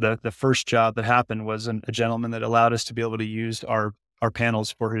the first job that happened was a gentleman that allowed us to be able to use our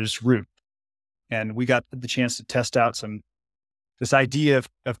panels for his roof. And we got the chance to test out this idea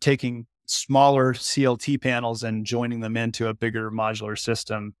of taking smaller CLT panels and joining them into a bigger modular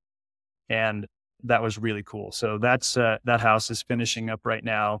system. And that was really cool. So that's, that house is finishing up right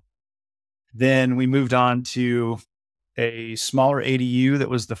now. Then we moved on to a smaller ADU that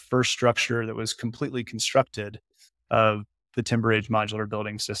was the first structure that was completely constructed of the timber age modular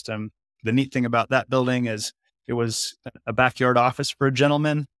building system. The neat thing about that building is it was a backyard office for a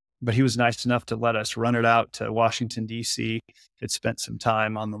gentleman, but he was nice enough to let us run it out to Washington, D.C. It spent some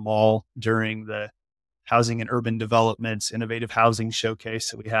time on the mall during the Housing and Urban Development's Innovative Housing Showcase.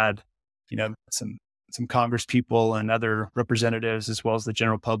 So we had, some Congress people and other representatives, as well as the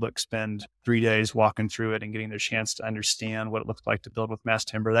general public, spend 3 days walking through it and getting their chance to understand what it looked like to build with mass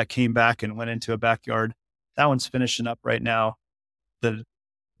timber. That came back and went into a backyard. That one's finishing up right now. The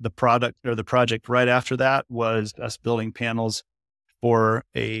project right after that was us building panels for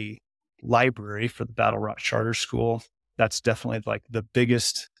a library for the Battle Rock Charter School. That's definitely like the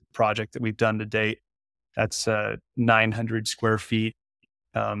biggest project that we've done to date. That's 900 square feet,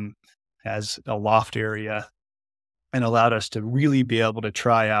 has a loft area, and allowed us to really be able to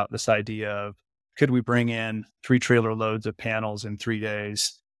try out this idea of, could we bring in 3 trailer loads of panels in 3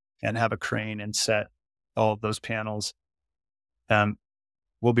 days and have a crane and set all of those panels.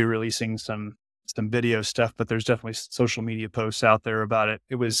 We'll be releasing some video stuff, but there's definitely social media posts out there about it.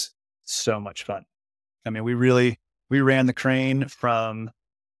 It was so much fun. I mean, we ran the crane from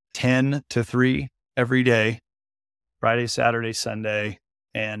 10 to 3 every day, Friday, Saturday, Sunday.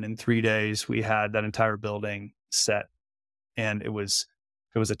 And in 3 days, we had that entire building set. And it was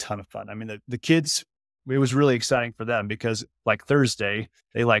a ton of fun. I mean, the kids, it was really exciting for them because like Thursday,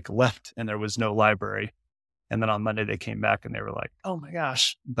 they like left and there was no library. And then on Monday they came back and they were like, "Oh my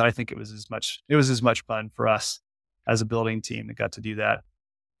gosh!" But I think it was as much fun for us as a building team that got to do that.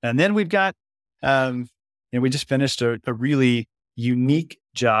 And then we've got, we just finished a really unique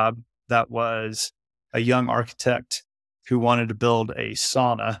job that was a young architect who wanted to build a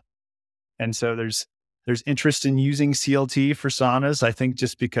sauna. And so there's interest in using CLT for saunas. I think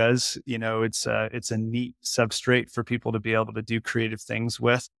just because, it's a neat substrate for people to be able to do creative things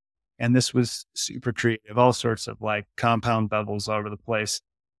with. And this was super creative, all sorts of like compound bevels all over the place.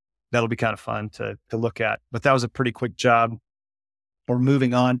 That'll be kind of fun to look at. But that was a pretty quick job. We're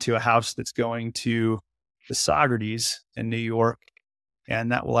moving on to a house that's going to the Socrates in New York.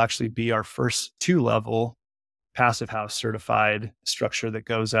 And that will actually be our first 2-level passive house certified structure that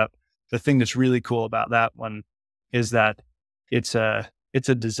goes up. The thing that's really cool about that one is that it's a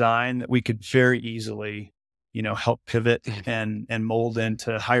design that we could very easily, help pivot and mold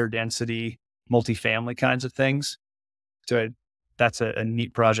into higher density, multifamily kinds of things. So that's a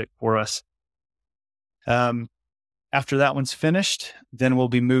neat project for us. After that one's finished, then we'll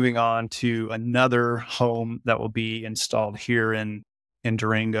be moving on to another home that will be installed here in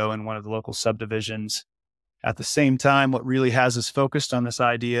Durango in one of the local subdivisions. At the same time, what really has us focused on this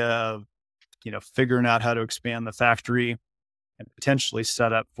idea of, figuring out how to expand the factory and potentially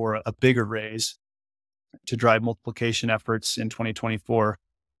set up for a bigger raise to drive multiplication efforts in 2024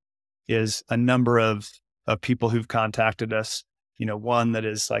 is a number of people who've contacted us. One that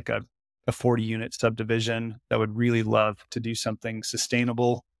is like a 40 unit subdivision that would really love to do something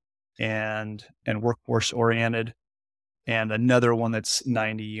sustainable and workforce oriented, and another one that's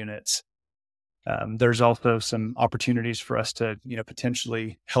 90 units. There's also some opportunities for us to,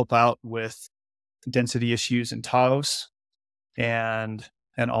 potentially help out with density issues in Taos and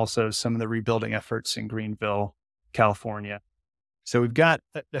also some of the rebuilding efforts in Greenville, California. So we've got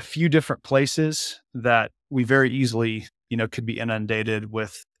a few different places that we very easily, could be inundated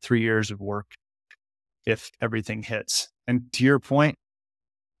with 3 years of work if everything hits. And to your point,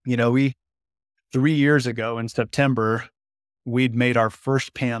 3 years ago in September, we'd made our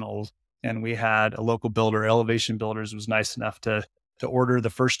first panels. And we had a local builder, Elevation Builders, was nice enough to order the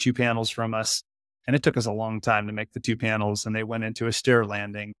first 2 panels from us. And it took us a long time to make the 2 panels, and they went into a stair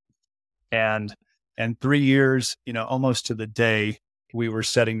landing. And 3 years, almost to the day, we were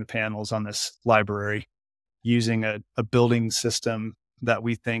setting the panels on this library using a building system that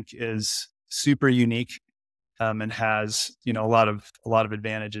we think is super unique and has, a lot of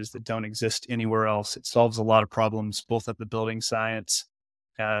advantages that don't exist anywhere else. It solves a lot of problems, both at the building science,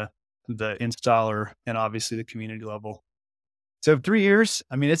 the installer, and obviously the community level. So 3 years,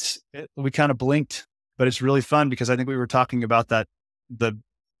 I mean, we kind of blinked, but it's really fun because I think we were talking about that the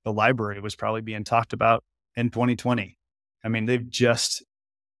library was probably being talked about in 2020. I mean, the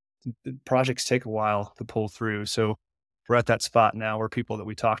projects take a while to pull through. So we're at that spot now where people that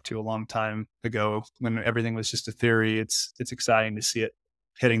we talked to a long time ago, when everything was just a theory, it's exciting to see it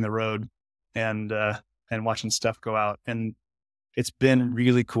hitting the road and watching stuff go out. And it's been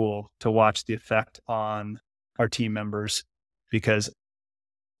really cool to watch the effect on our team members because,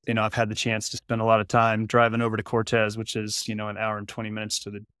 I've had the chance to spend a lot of time driving over to Cortez, which is, an hour and 20 minutes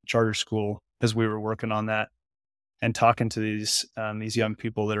to the charter school as we were working on that, and talking to these young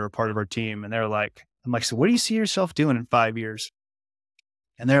people that are a part of our team. And I'm like, so what do you see yourself doing in 5 years?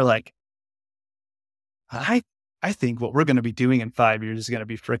 And they're like, I think what we're going to be doing in 5 years is going to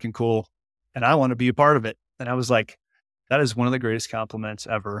be freaking cool. And I want to be a part of it. And I was like, that is one of the greatest compliments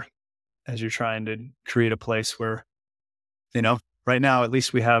ever as you're trying to create a place where, right now, at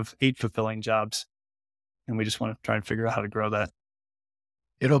least we have 8 fulfilling jobs, and we just want to try and figure out how to grow that.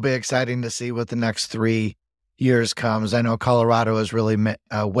 It'll be exciting to see what the next 3 years comes. I know Colorado is really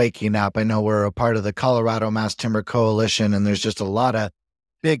waking up. I know we're a part of the Colorado Mass Timber Coalition, and there's just a lot of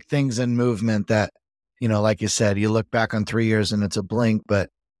big things in movement that, like you said, you look back on 3 years and it's a blink, but,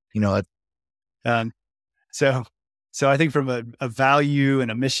 So I think from a value and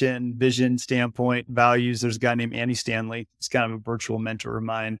a mission, vision standpoint, values, there's a guy named Andy Stanley. He's kind of a virtual mentor of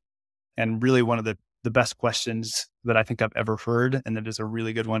mine. And really one of the best questions that I think I've ever heard, and that is a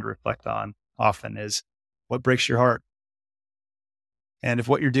really good one to reflect on often, is what breaks your heart? And if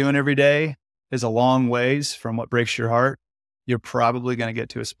what you're doing every day is a long ways from what breaks your heart, you're probably going to get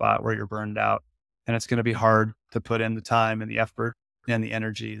to a spot where you're burned out. And it's going to be hard to put in the time and the effort and the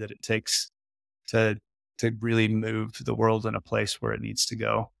energy that it takes to really move the world in a place where it needs to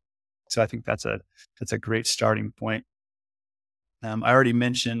go. So I think that's a great starting point. I already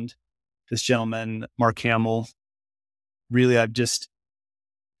mentioned this gentleman, Mark Hamill. Really, I've just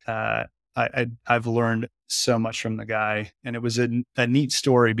I've learned so much from the guy, and it was a neat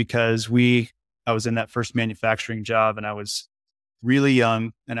story because I was in that first manufacturing job, and I was really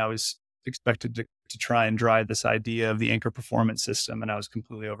young, and I was expected to try and drive this idea of the anchor performance system, and I was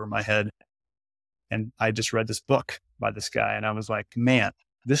completely over my head. And I just read this book by this guy, and I was like, man,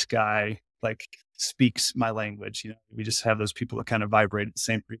 this guy like speaks my language. We just have those people that kind of vibrate at the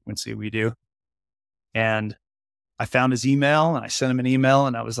same frequency we do. And I found his email and I sent him an email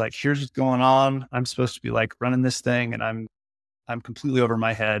and I was like, here's what's going on. I'm supposed to be like running this thing and I'm completely over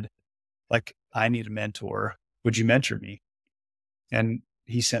my head. Like, I need a mentor. Would you mentor me? And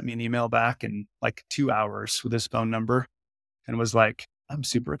he sent me an email back in like 2 hours with his phone number and was like, I'm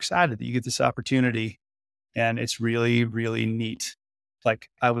super excited that you get this opportunity. And it's really, really neat. Like,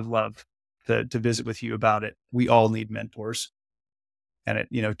 I would love to visit with you about it. We all need mentors. And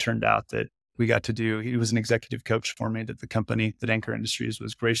it, turned out that he was an executive coach for me that the company that Anchor Industries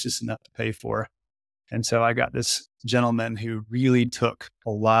was gracious enough to pay for. And so I got this gentleman who really took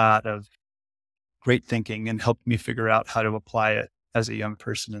a lot of great thinking and helped me figure out how to apply it as a young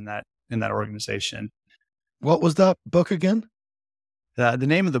person in that organization. What was that book again? The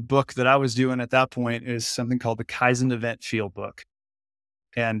name of the book that I was doing at that point is something called the Kaizen Event Field Book.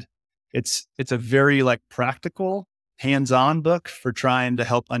 And it's a very like practical, hands-on book for trying to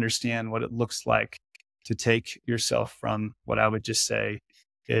help understand what it looks like to take yourself from what I would just say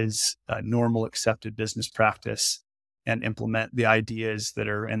is a normal accepted business practice and implement the ideas that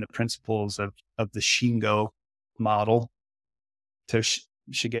are in the principles of the Shingo model. So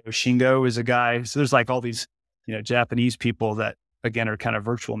Shigeo Shingo is a guy. So there's like all these, Japanese people that again are kind of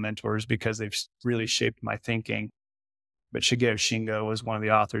virtual mentors because they've really shaped my thinking. But Shigeo Shingo was one of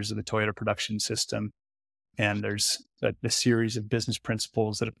the authors of the Toyota production system. And there's a series of business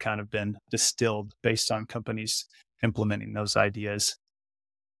principles that have kind of been distilled based on companies implementing those ideas.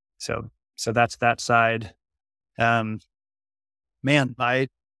 So that's that side. Man,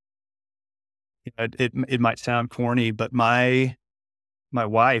 it might sound corny, but my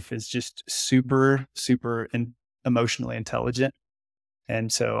wife is just super, super emotionally intelligent.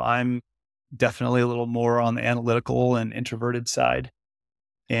 And so I'm definitely a little more on the analytical and introverted side.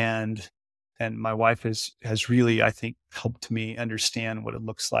 And my wife has really, I think, helped me understand what it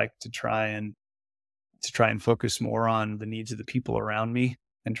looks like to try and focus more on the needs of the people around me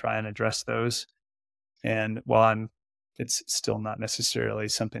and try and address those. And while it's still not necessarily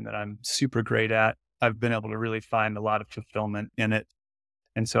something that I'm super great at, I've been able to really find a lot of fulfillment in it.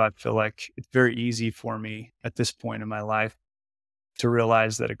 And so I feel like it's very easy for me at this point in my life to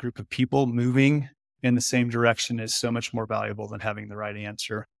realize that a group of people moving in the same direction is so much more valuable than having the right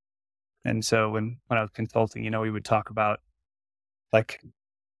answer. And so when I was consulting, we would talk about like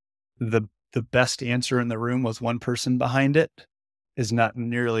the best answer in the room with one person behind it is not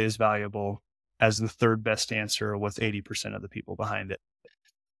nearly as valuable as the third best answer with 80% of the people behind it.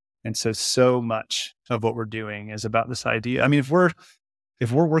 And so much of what we're doing is about this idea. I mean, if we're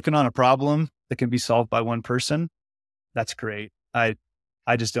working on a problem that can be solved by one person, that's great. I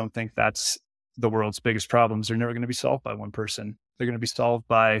just don't think that's the world's biggest problems. They're never going to be solved by one person. They're going to be solved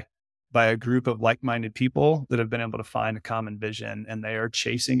by a group of like-minded people that have been able to find a common vision, and they are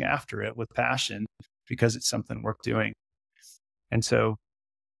chasing after it with passion because it's something worth doing. And so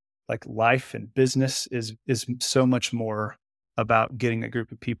like life and business is so much more about getting a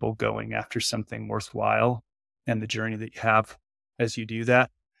group of people going after something worthwhile, and the journey that you have as you do that,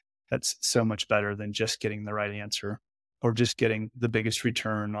 that's so much better than just getting the right answer or just getting the biggest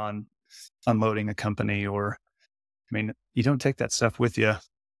return on unloading a company. Or, I mean, you don't take that stuff with you,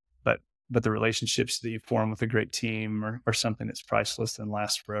 but the relationships that you form with a great team are something that's priceless and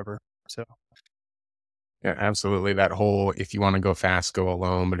lasts forever. So. Yeah, absolutely. That whole, if you want to go fast, go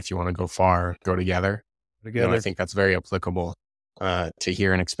alone, but if you want to go far, go together. I think that's very applicable to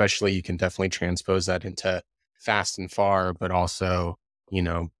here. And especially you can definitely transpose that into fast and far, but also,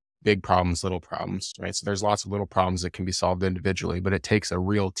 big problems, little problems, right? So there's lots of little problems that can be solved individually, but it takes a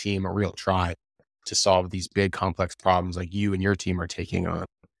real team, a real tribe to solve these big complex problems like you and your team are taking on.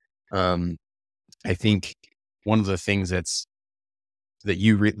 I think one of the things that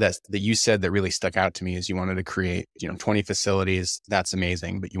you said that really stuck out to me is you wanted to create, 20 facilities. That's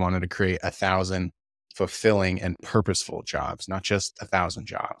amazing. But you wanted to create 1,000 fulfilling and purposeful jobs, not just 1,000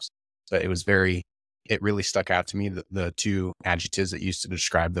 jobs. But it really stuck out to me, the two adjectives that used to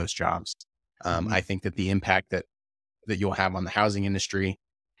describe those jobs. I think that the impact that that you'll have on the housing industry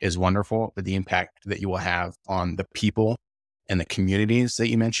is wonderful, but the impact that you will have on the people and the communities that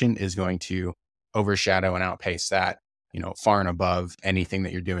you mentioned is going to overshadow and outpace that, far and above anything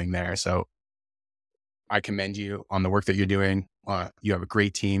that you're doing there. So I commend you on the work that you're doing. You have a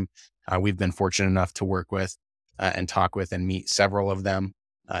great team. We've been fortunate enough to work with and talk with and meet several of them.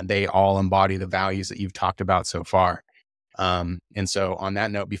 They all embody the values that you've talked about so far. And so on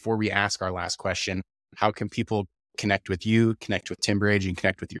that note, before we ask our last question, how can people connect with you, connect with TimberAge, and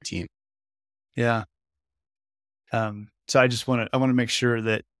connect with your team? Yeah. So I want to make sure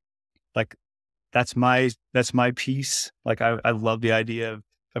that like, that's my piece. Like I love the idea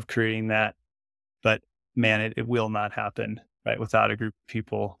of creating that, but man, it will not happen right without a group of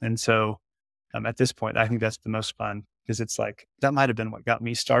people. And so at this point, I think that's the most fun because it's like, that might've been what got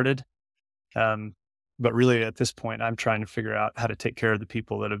me started. But really at this point, I'm trying to figure out how to take care of the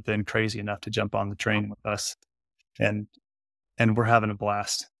people that have been crazy enough to jump on the train with us. And we're having a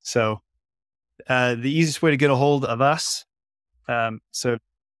blast. So the easiest way to get a hold of us, so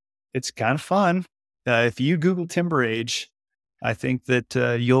it's kind of fun. If you Google TimberAge, I think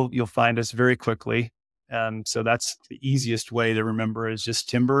that you'll find us very quickly. So that's the easiest way to remember is just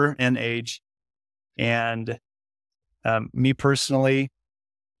timber and age. And me personally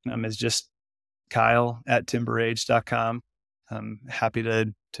is just Kyle@timberage.com. I'm happy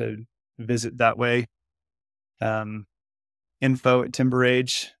to visit that way.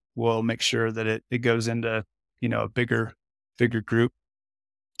 Info@TimberAge. We'll make sure that it goes into, a bigger group.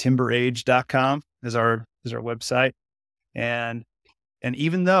 Timberage.com is our website. And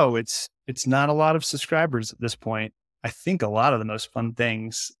even though it's not a lot of subscribers at this point, I think a lot of the most fun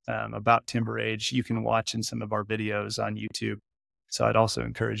things about TimberAge you can watch in some of our videos on YouTube. So I'd also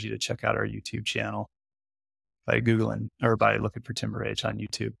encourage you to check out our YouTube channel by Googling or by looking for TimberAge on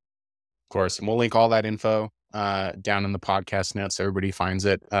YouTube. Of course. And we'll link all that info down in the podcast notes so everybody finds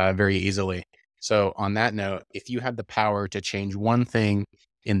it very easily. So on that note, if you had the power to change one thing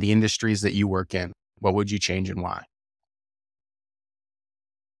in the industries that you work in, what would you change and why?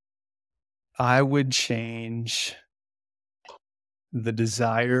 I would change the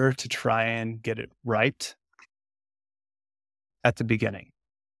desire to try and get it right at the beginning.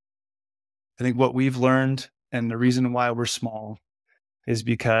 I think what we've learned and the reason why we're small is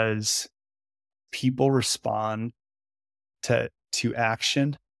because people respond to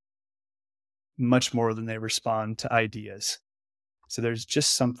action much more than they respond to ideas. So there's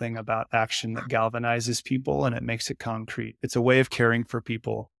just something about action that galvanizes people and it makes it concrete. It's a way of caring for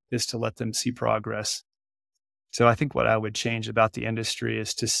people is to let them see progress. So I think what I would change about the industry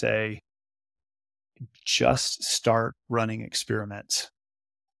is to say, just start running experiments.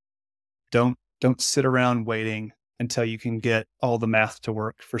 Don't sit around waiting until you can get all the math to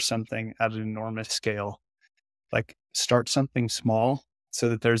work for something at an enormous scale. Like start something small so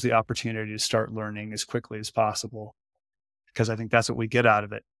that there's the opportunity to start learning as quickly as possible. Because I think that's what we get out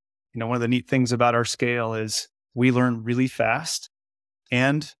of it. One of the neat things about our scale is we learn really fast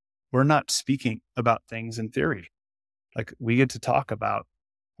and we're not speaking about things in theory. Like we get to talk about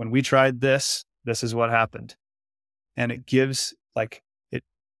when we tried this is what happened. And it gives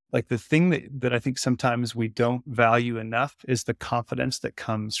the thing that I think sometimes we don't value enough is the confidence that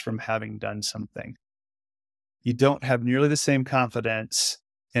comes from having done something. You don't have nearly the same confidence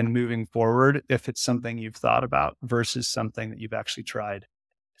in moving forward if it's something you've thought about versus something that you've actually tried.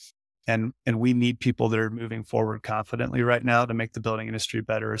 And we need people that are moving forward confidently right now to make the building industry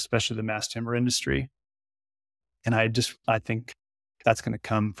better, especially the mass timber industry. And I think that's going to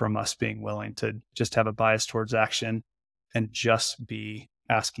come from us being willing to just have a bias towards action and just be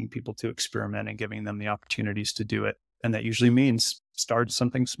asking people to experiment and giving them the opportunities to do it. And that usually means start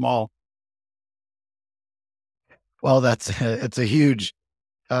something small. Well, it's a huge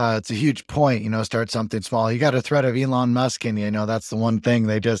point, start something small. You got a thread of Elon Musk in you, that's the one thing.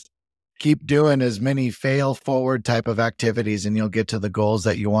 They just keep doing as many fail forward type of activities and you'll get to the goals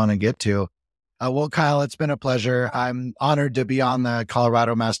that you want to get to. Well, Kyle, it's been a pleasure. I'm honored to be on the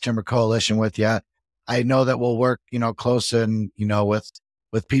Colorado Mass Timber Coalition with you. I know that we'll work, close and,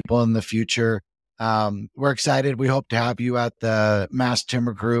 with people in the future. We're excited. We hope to have you at the Mass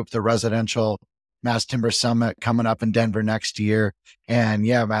Timber Group, the residential Mass Timber Summit coming up in Denver next year. And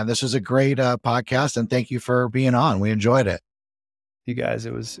yeah, man, this was a great podcast and thank you for being on. We enjoyed it. You guys,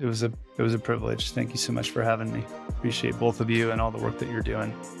 it was a privilege. Thank you so much for having me. Appreciate both of you and all the work that you're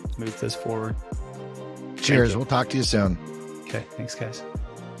doing to move this forward. Cheers. We'll talk to you soon. Okay. Thanks, guys.